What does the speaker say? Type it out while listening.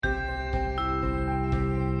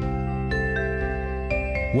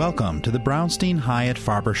Welcome to the Brownstein Hyatt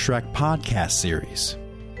Farber Schreck podcast series.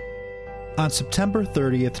 On September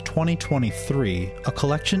 30th, 2023, a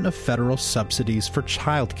collection of federal subsidies for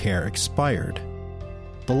childcare expired.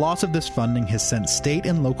 The loss of this funding has sent state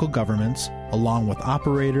and local governments, along with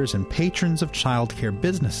operators and patrons of childcare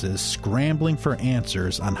businesses, scrambling for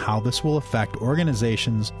answers on how this will affect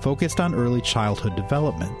organizations focused on early childhood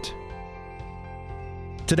development.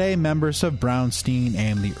 Today, members of Brownstein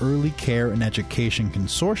and the Early Care Education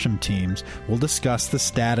Consortium teams will discuss the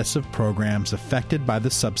status of programs affected by the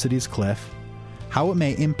subsidies cliff, how it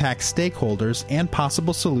may impact stakeholders, and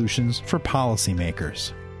possible solutions for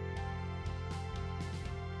policymakers.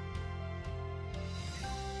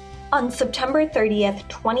 On September 30th,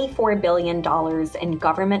 $24 billion in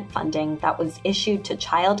government funding that was issued to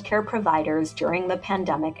childcare providers during the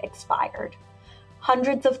pandemic expired.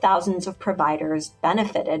 Hundreds of thousands of providers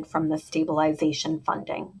benefited from the stabilization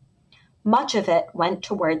funding. Much of it went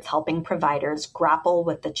towards helping providers grapple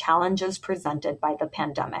with the challenges presented by the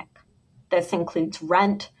pandemic. This includes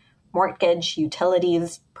rent, mortgage,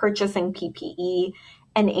 utilities, purchasing PPE,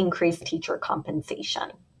 and increased teacher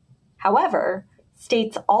compensation. However,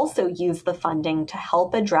 states also use the funding to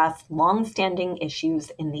help address longstanding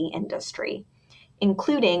issues in the industry,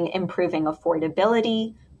 including improving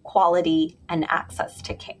affordability, quality, and access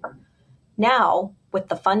to care. Now, with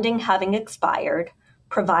the funding having expired,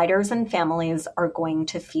 providers and families are going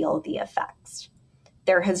to feel the effects.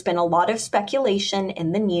 There has been a lot of speculation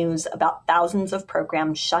in the news about thousands of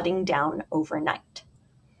programs shutting down overnight.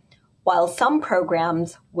 While some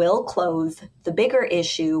programs will close, the bigger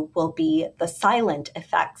issue will be the silent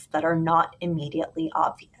effects that are not immediately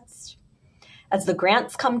obvious. As the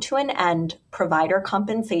grants come to an end, provider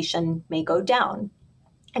compensation may go down,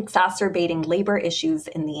 exacerbating labor issues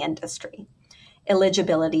in the industry.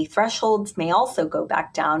 Eligibility thresholds may also go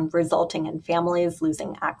back down, resulting in families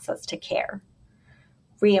losing access to care.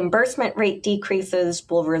 Reimbursement rate decreases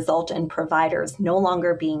will result in providers no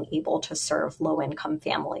longer being able to serve low-income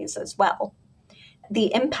families as well.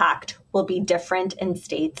 The impact will be different in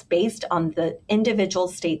states based on the individual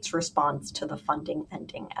state's response to the funding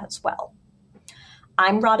ending as well.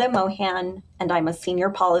 I'm Radha Mohan, and I'm a senior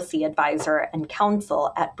policy advisor and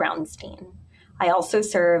counsel at Brownstein. I also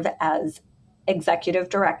serve as executive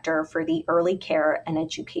director for the Early Care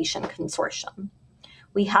Education Consortium.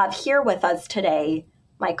 We have here with us today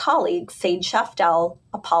my colleague, Sage Sheftel,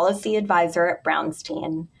 a policy advisor at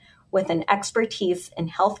Brownstein, with an expertise in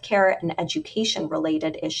healthcare and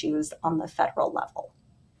education-related issues on the federal level.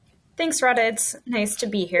 Thanks, Radha. It's nice to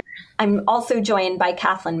be here. I'm also joined by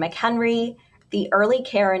Kathleen McHenry, the Early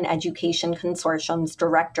Care Education Consortium's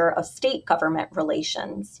Director of State Government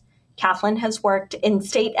Relations. Kathleen has worked in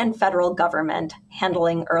state and federal government,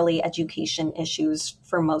 handling early education issues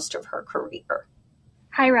for most of her career.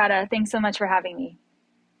 Hi, Radha. Thanks so much for having me.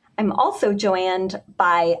 I'm also joined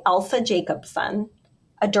by Elsa Jacobson,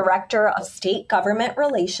 a Director of State Government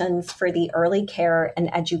Relations for the Early Care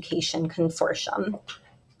Education Consortium.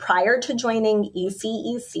 Prior to joining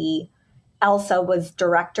ECEC, Elsa was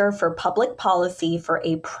Director for Public Policy for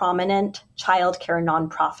a prominent childcare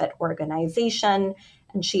nonprofit organization,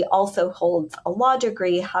 and she also holds a law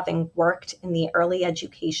degree, having worked in the early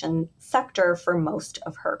education sector for most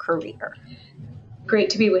of her career. Great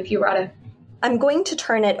to be with you, Radha. I'm going to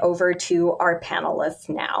turn it over to our panelists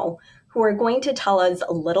now, who are going to tell us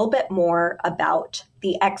a little bit more about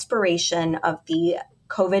the expiration of the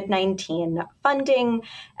COVID-19 funding,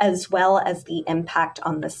 as well as the impact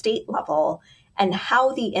on the state level, and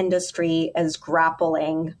how the industry is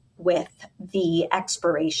grappling with the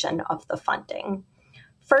expiration of the funding.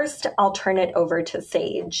 First, I'll turn it over to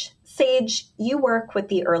Sage. Sage, you work with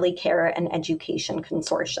the Early Care Education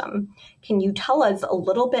Consortium. Can you tell us a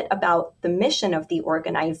little bit about the mission of the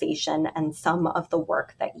organization and some of the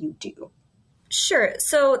work that you do? Sure.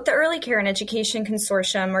 So the Early Care Education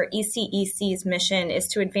Consortium, or ECEC's mission, is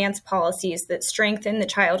to advance policies that strengthen the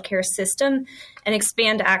childcare system and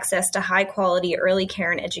expand access to high-quality early care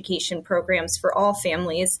and education programs for all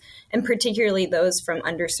families, and particularly those from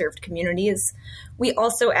underserved communities. We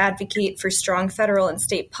also advocate for strong federal and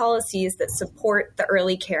state policies that support the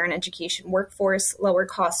early care and education workforce, lower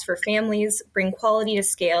costs for families, bring quality to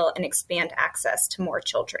scale, and expand access to more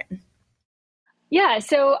children. Yeah,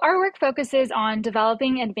 so our work focuses on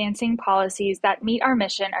developing and advancing policies that meet our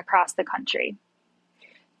mission across the country.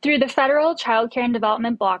 Through the Federal Childcare and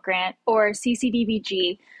Development Block Grant, or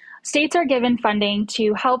CCDBG, states are given funding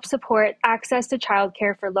to help support access to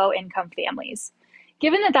childcare for low-income families.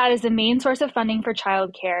 Given that that is the main source of funding for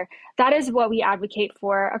childcare, that is what we advocate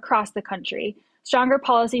for across the country. stronger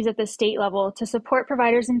policies at the state level to support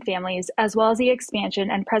providers and families, as well as the expansion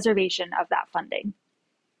and preservation of that funding.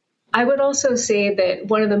 I would also say that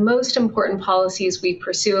one of the most important policies we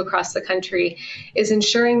pursue across the country is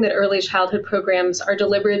ensuring that early childhood programs are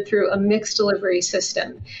delivered through a mixed delivery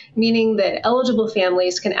system, meaning that eligible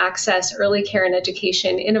families can access early care and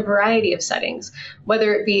education in a variety of settings,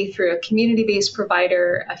 whether it be through a community-based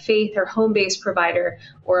provider, a faith or home-based provider,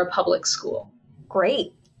 or a public school.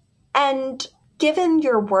 Great. And given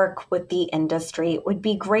your work with the industry, it would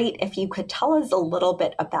be great if you could tell us a little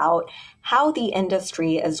bit about how the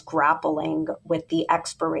industry is grappling with the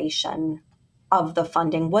expiration of the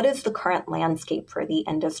funding. What is the current landscape for the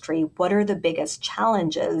industry? What are the biggest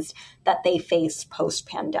challenges that they face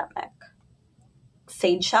post-pandemic?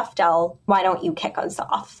 Sage Sheftel, why don't you kick us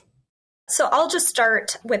off? So I'll just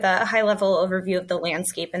start with a high-level overview of the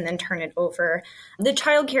landscape and then turn it over. The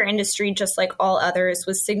childcare industry, just like all others,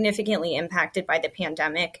 was significantly impacted by the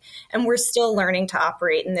pandemic, and we're still learning to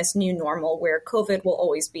operate in this new normal where COVID will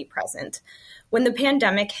always be present. When the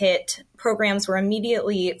pandemic hit, programs were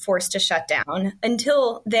immediately forced to shut down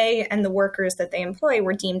until they and the workers that they employ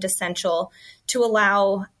were deemed essential to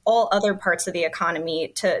allow all other parts of the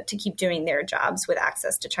economy to keep doing their jobs with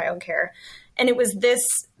access to childcare. And it was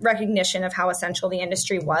this recognition of how essential the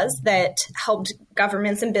industry was that helped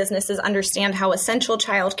governments and businesses understand how essential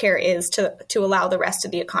childcare is to allow the rest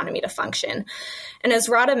of the economy to function. And as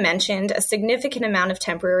Radha mentioned, a significant amount of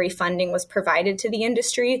temporary funding was provided to the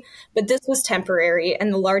industry, but this was temporary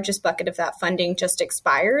and the largest bucket of that funding just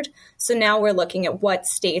expired. So now we're looking at what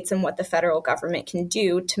states and what the federal government can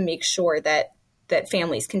do to make sure that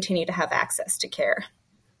families continue to have access to care.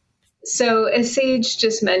 So as Sage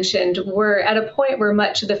just mentioned, we're at a point where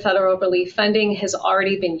much of the federal relief funding has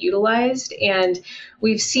already been utilized, and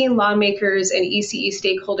we've seen lawmakers and ECE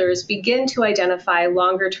stakeholders begin to identify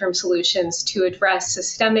longer-term solutions to address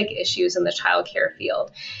systemic issues in the childcare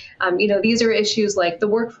field. These are issues like the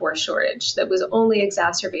workforce shortage that was only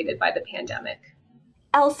exacerbated by the pandemic.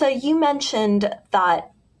 Elsa, you mentioned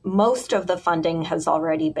that most of the funding has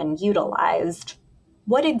already been utilized.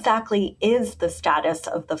 What exactly is the status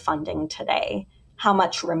of the funding today? How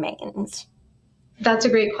much remains? That's a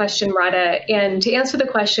great question, Radha. And to answer the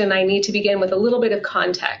question, I need to begin with a little bit of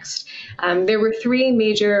context. There were 3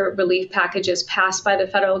 major relief packages passed by the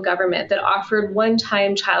federal government that offered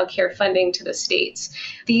one-time childcare funding to the states.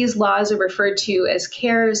 These laws are referred to as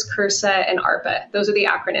CARES, CRSA, and ARPA. Those are the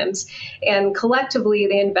acronyms. And collectively,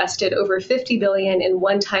 they invested over $50 billion in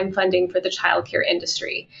one-time funding for the childcare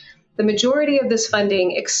industry. The majority of this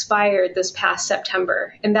funding expired this past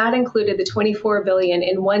September, and that included the $24 billion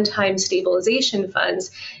in one-time stabilization funds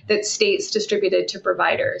that states distributed to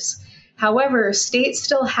providers. However, states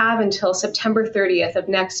still have until September 30th of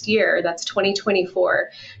next year, that's 2024,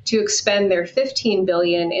 to expend their $15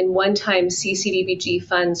 billion in one-time CCDBG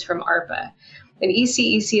funds from ARPA. And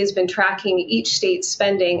ECEC has been tracking each state's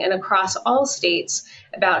spending, and across all states,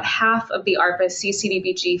 about half of the ARPA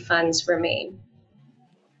CCDBG funds remain.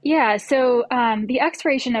 Yeah, so the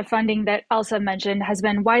expiration of funding that Elsa mentioned has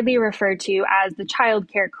been widely referred to as the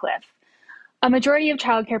childcare cliff. A majority of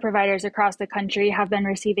childcare providers across the country have been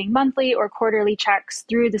receiving monthly or quarterly checks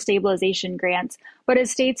through the stabilization grants, but as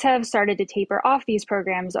states have started to taper off these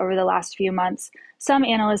programs over the last few months, some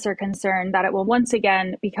analysts are concerned that it will once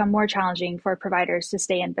again become more challenging for providers to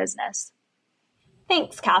stay in business.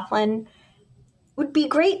 Thanks, Kathleen. Would be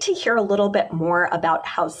great to hear a little bit more about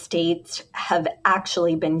how states have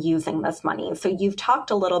actually been using this money. So you've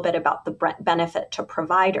talked a little bit about the benefit to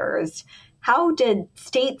providers. How did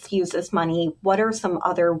states use this money? What are some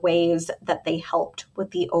other ways that they helped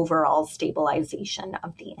with the overall stabilization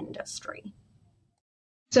of the industry?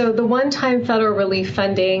 So the one-time federal relief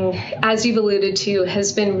funding, as you've alluded to,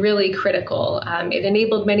 has been really critical. It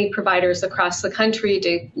enabled many providers across the country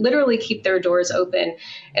to literally keep their doors open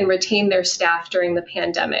and retain their staff during the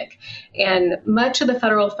pandemic. And much of the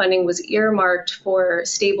federal funding was earmarked for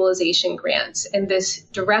stabilization grants. And this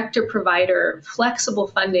direct-to-provider flexible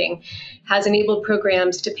funding has enabled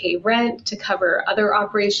programs to pay rent, to cover other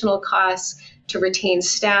operational costs, to retain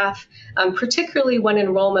staff, particularly when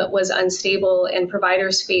enrollment was unstable and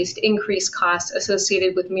providers faced increased costs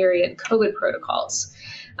associated with myriad COVID protocols.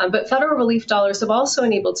 But federal relief dollars have also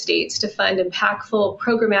enabled states to fund impactful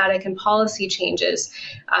programmatic and policy changes,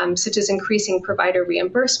 such as increasing provider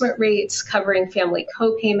reimbursement rates, covering family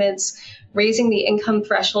co-payments, raising the income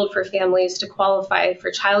threshold for families to qualify for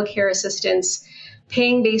childcare assistance,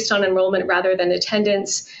 paying based on enrollment rather than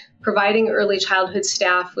attendance, providing early childhood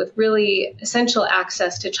staff with really essential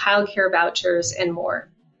access to childcare vouchers, and more.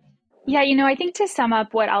 Yeah, I think to sum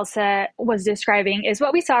up what Elsa was describing is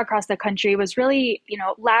what we saw across the country was really,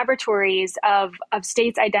 laboratories of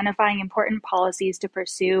states identifying important policies to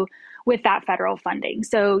pursue with that federal funding.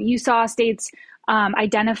 So you saw states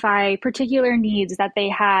identify particular needs that they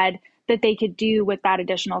had that they could do with that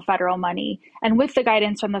additional federal money. And with the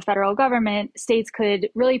guidance from the federal government, states could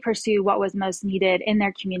really pursue what was most needed in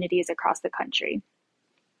their communities across the country.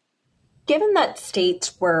 Given that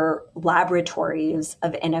states were laboratories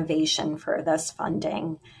of innovation for this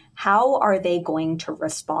funding, how are they going to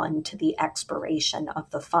respond to the expiration of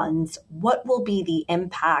the funds? What will be the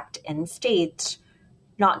impact in states,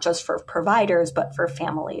 not just for providers, but for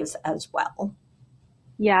families as well?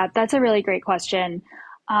 Yeah, that's a really great question.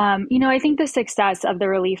 I think the success of the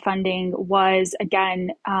relief funding was,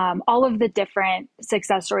 again, all of the different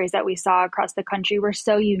success stories that we saw across the country were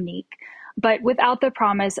so unique. But without the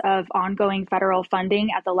promise of ongoing federal funding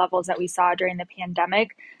at the levels that we saw during the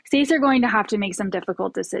pandemic, states are going to have to make some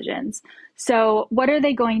difficult decisions. So what are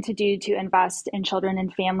they going to do to invest in children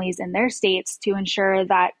and families in their states to ensure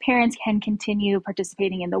that parents can continue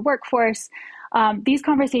participating in the workforce? These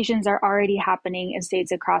conversations are already happening in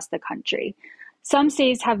states across the country. Some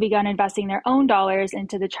states have begun investing their own dollars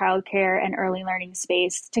into the childcare and early learning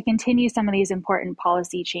space to continue some of these important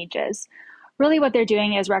policy changes. Really what they're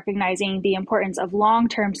doing is recognizing the importance of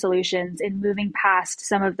long-term solutions in moving past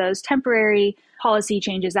some of those temporary policy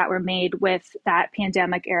changes that were made with that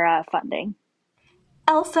pandemic era funding.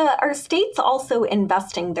 Elsa, are states also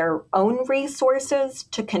investing their own resources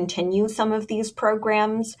to continue some of these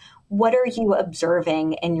programs? What are you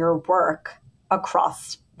observing in your work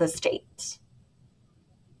across the states?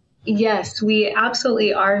 Yes, we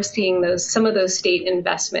absolutely are seeing some of those state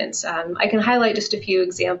investments. I can highlight just a few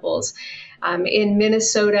examples. In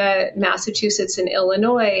Minnesota, Massachusetts, and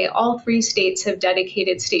Illinois, all three states have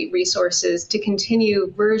dedicated state resources to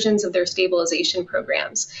continue versions of their stabilization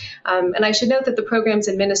programs. And I should note that the programs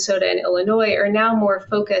in Minnesota and Illinois are now more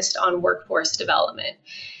focused on workforce development.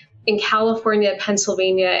 In California,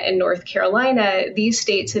 Pennsylvania, and North Carolina, these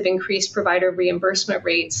states have increased provider reimbursement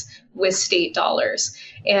rates with state dollars.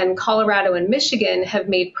 And Colorado and Michigan have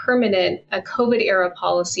made permanent a COVID-era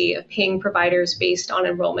policy of paying providers based on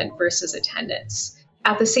enrollment versus attendance.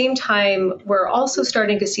 At the same time, we're also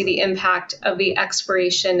starting to see the impact of the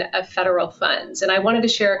expiration of federal funds. And I wanted to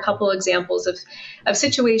share a couple examples of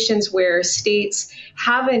situations where states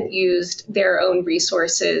haven't used their own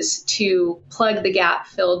resources to plug the gap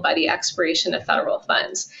filled by the expiration of federal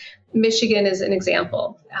funds. Michigan is an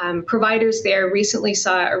example. Providers there recently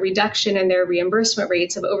saw a reduction in their reimbursement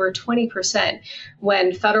rates of over 20%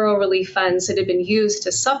 when federal relief funds that had been used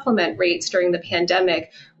to supplement rates during the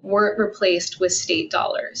pandemic weren't replaced with state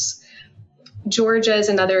dollars. Georgia is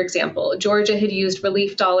another example. Georgia had used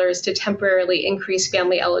relief dollars to temporarily increase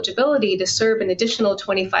family eligibility to serve an additional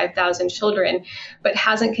 25,000 children, but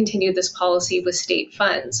hasn't continued this policy with state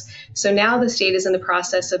funds. So now the state is in the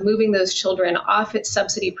process of moving those children off its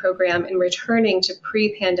subsidy program and returning to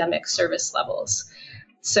pre-pandemic service levels.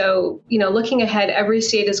 So, looking ahead, every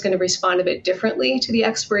state is going to respond a bit differently to the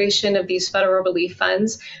expiration of these federal relief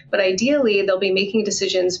funds, but ideally they'll be making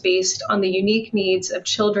decisions based on the unique needs of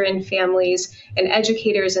children, families, and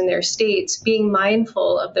educators in their states, being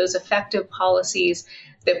mindful of those effective policies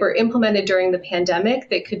that were implemented during the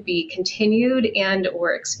pandemic that could be continued and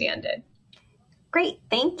or expanded. Great,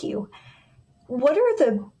 thank you. What are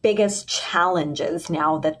the biggest challenges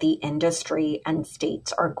now that the industry and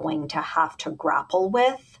states are going to have to grapple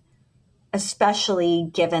with, especially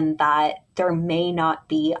given that there may not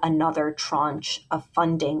be another tranche of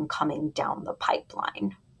funding coming down the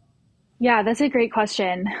pipeline? Yeah, that's a great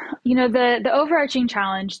question. The overarching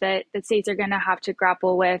challenge that states are going to have to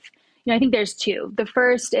grapple with, I think there's two. The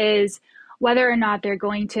first is whether or not they're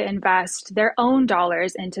going to invest their own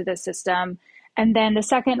dollars into the system. And then the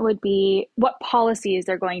second would be what policies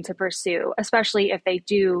they're going to pursue, especially if they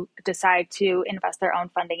do decide to invest their own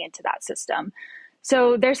funding into that system.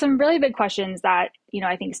 So there's some really big questions that,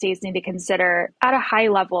 I think states need to consider at a high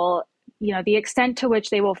level, the extent to which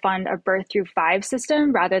they will fund a birth through 5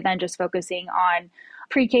 system rather than just focusing on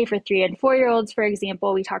pre-K for 3 and 4-year-olds, for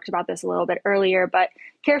example. We talked about this a little bit earlier, but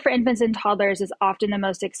care for infants and toddlers is often the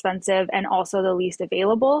most expensive and also the least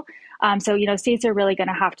available. So states are really going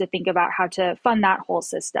to have to think about how to fund that whole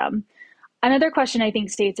system. Another question I think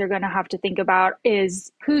states are going to have to think about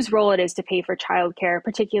is whose role it is to pay for childcare,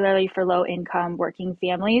 particularly for low-income working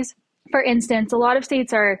families. For instance, a lot of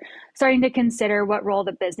states are starting to consider what role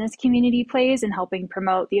the business community plays in helping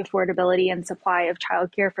promote the affordability and supply of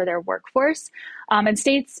childcare for their workforce. And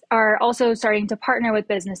states are also starting to partner with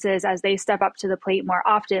businesses as they step up to the plate more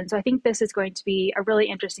often. So I think this is going to be a really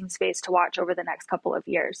interesting space to watch over the next couple of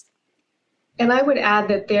years. And I would add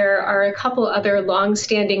that there are a couple other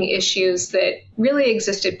longstanding issues that really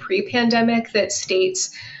existed pre-pandemic that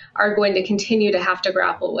states are going to continue to have to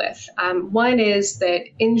grapple with. One is that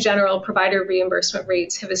in general, provider reimbursement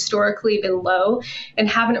rates have historically been low and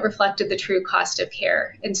haven't reflected the true cost of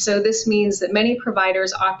care. And so this means that many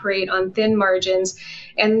providers operate on thin margins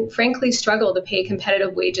and frankly struggle to pay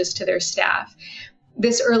competitive wages to their staff.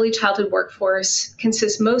 This early childhood workforce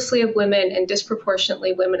consists mostly of women and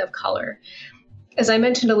disproportionately women of color. As I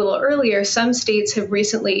mentioned a little earlier, some states have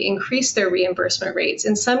recently increased their reimbursement rates,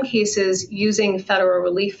 in some cases using federal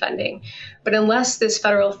relief funding. But unless this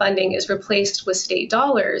federal funding is replaced with state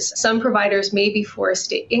dollars, some providers may be forced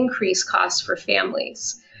to increase costs for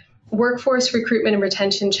families. Workforce recruitment and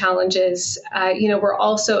retention challenges, were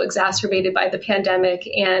also exacerbated by the pandemic,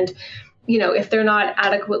 and if they're not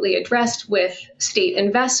adequately addressed with state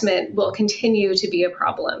investment, will continue to be a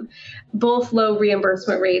problem. Both low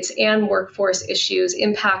reimbursement rates and workforce issues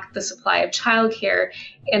impact the supply of childcare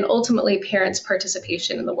and ultimately parents'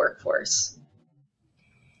 participation in the workforce.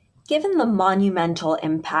 Given the monumental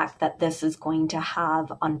impact that this is going to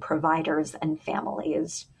have on providers and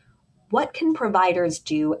families, what can providers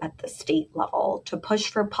do at the state level to push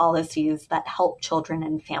for policies that help children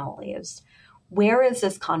and families? Where is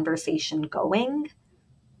this conversation going?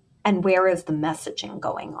 And where is the messaging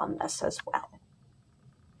going on this as well?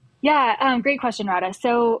 Yeah, great question, Radha.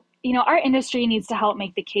 So, our industry needs to help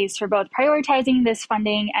make the case for both prioritizing this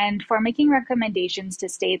funding and for making recommendations to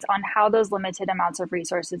states on how those limited amounts of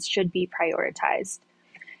resources should be prioritized.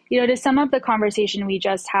 To sum up the conversation we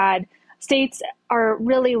just had, states are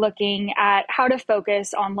really looking at how to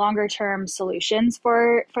focus on longer term solutions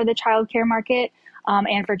for the childcare market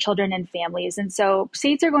and for children and families. And so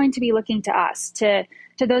states are going to be looking to us, to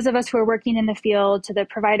those of us who are working in the field, to the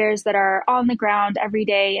providers that are on the ground every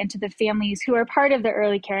day, and to the families who are part of the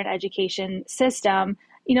early care and education system,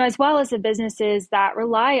 as well as the businesses that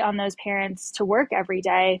rely on those parents to work every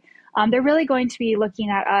day. They're really going to be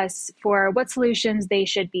looking at us for what solutions they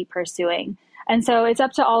should be pursuing. And so it's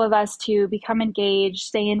up to all of us to become engaged,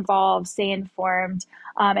 stay involved, stay informed,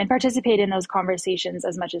 and participate in those conversations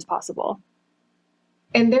as much as possible.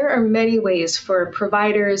 And there are many ways for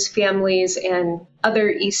providers, families, and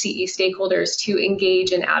other ECE stakeholders to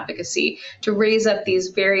engage in advocacy to raise up these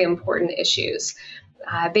very important issues.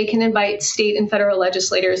 They can invite state and federal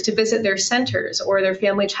legislators to visit their centers or their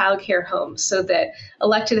family child care homes so that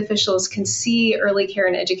elected officials can see early care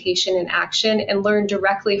and education in action and learn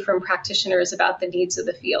directly from practitioners about the needs of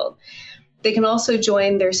the field. They can also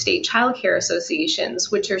join their state child care associations,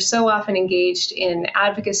 which are so often engaged in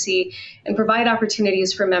advocacy and provide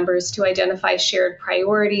opportunities for members to identify shared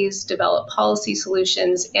priorities, develop policy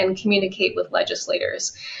solutions, and communicate with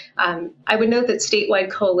legislators. I would note that statewide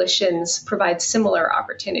coalitions provide similar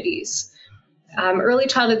opportunities. Early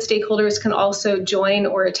childhood stakeholders can also join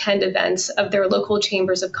or attend events of their local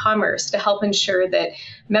chambers of commerce to help ensure that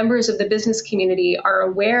members of the business community are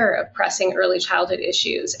aware of pressing early childhood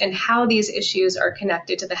issues and how these issues are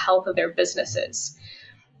connected to the health of their businesses.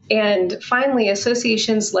 And finally,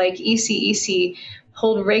 associations like ECEC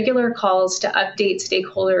hold regular calls to update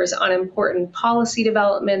stakeholders on important policy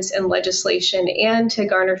developments and legislation and to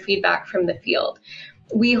garner feedback from the field.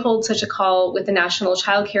 We hold such a call with the National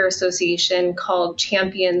Childcare Association called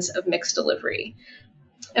Champions of Mixed Delivery.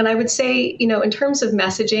 And I would say, in terms of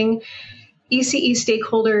messaging, ECE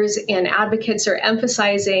stakeholders and advocates are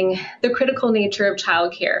emphasizing the critical nature of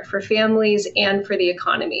childcare for families and for the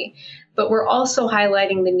economy. But we're also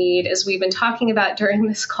highlighting the need, as we've been talking about during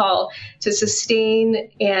this call, to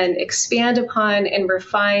sustain and expand upon and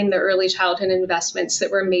refine the early childhood investments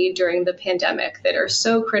that were made during the pandemic that are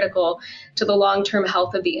so critical to the long-term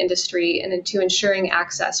health of the industry and to ensuring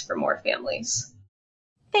access for more families.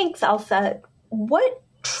 Thanks, Elsa. What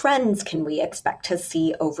trends can we expect to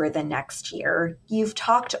see over the next year? You've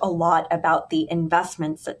talked a lot about the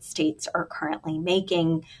investments that states are currently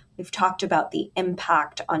making. We've talked about the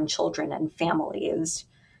impact on children and families.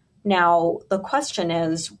 Now, the question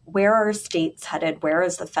is, where are states headed? Where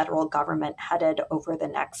is the federal government headed over the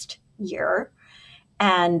next year?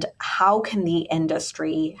 And how can the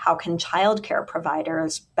industry, how can childcare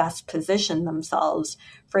providers best position themselves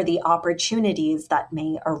for the opportunities that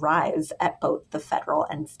may arise at both the federal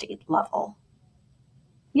and state level?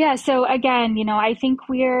 Yeah, so again, I think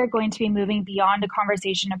we're going to be moving beyond a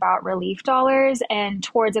conversation about relief dollars and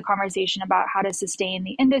towards a conversation about how to sustain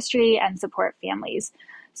the industry and support families.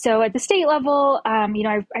 So at the state level, I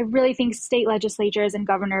really think state legislatures and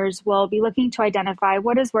governors will be looking to identify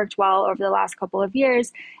what has worked well over the last couple of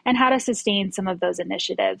years and how to sustain some of those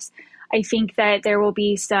initiatives. I think that there will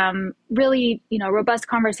be some really, robust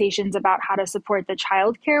conversations about how to support the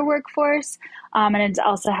childcare workforce. And as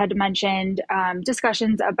Elsa had mentioned,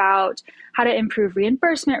 discussions about how to improve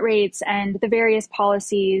reimbursement rates and the various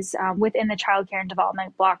policies within the Childcare and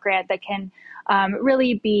Development Block Grant that can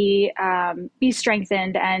really be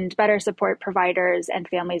strengthened and better support providers and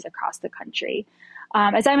families across the country.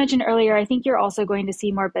 As I mentioned earlier, I think you're also going to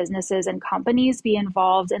see more businesses and companies be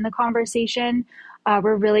involved in the conversation.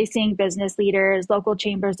 We're really seeing business leaders, local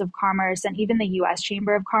chambers of commerce, and even the U.S.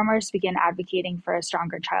 Chamber of Commerce begin advocating for a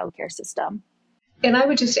stronger childcare system. And I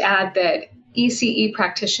would just add that ECE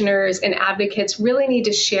practitioners and advocates really need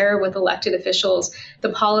to share with elected officials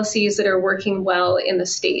the policies that are working well in the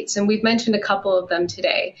states. And we've mentioned a couple of them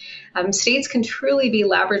today. States can truly be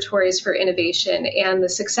laboratories for innovation, and the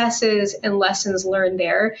successes and lessons learned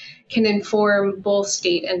there can inform both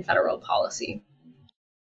state and federal policy.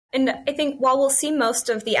 And I think while we'll see most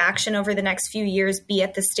of the action over the next few years be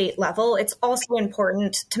at the state level, it's also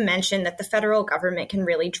important to mention that the federal government can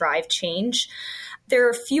really drive change. There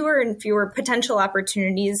are fewer and fewer potential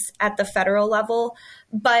opportunities at the federal level,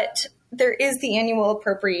 but there is the annual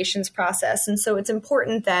appropriations process. And so it's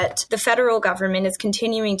important that the federal government is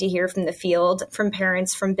continuing to hear from the field, from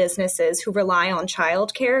parents, from businesses who rely on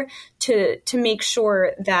childcare to make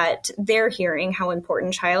sure that they're hearing how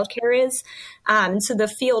important childcare is. So the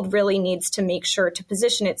field really needs to make sure to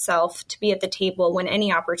position itself to be at the table when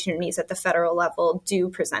any opportunities at the federal level do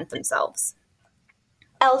present themselves.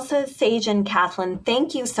 Elsa, Sage, and Kathleen,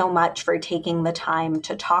 thank you so much for taking the time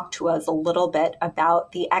to talk to us a little bit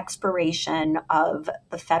about the expiration of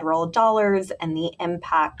the federal dollars and the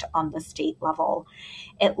impact on the state level.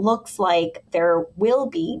 It looks like there will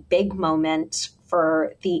be big moments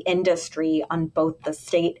for the industry on both the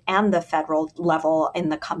state and the federal level in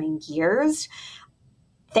the coming years.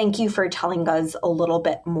 Thank you for telling us a little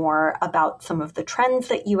bit more about some of the trends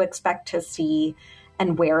that you expect to see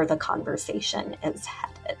and where the conversation is headed.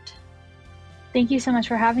 Thank you so much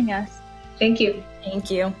for having us. Thank you. Thank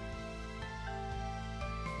you.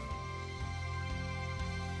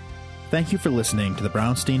 Thank you for listening to the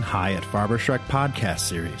Brownstein Hyatt Farber-Schreck podcast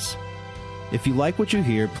series. If you like what you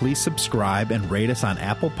hear, please subscribe and rate us on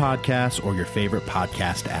Apple Podcasts or your favorite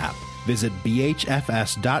podcast app. Visit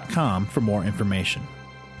bhfs.com for more information.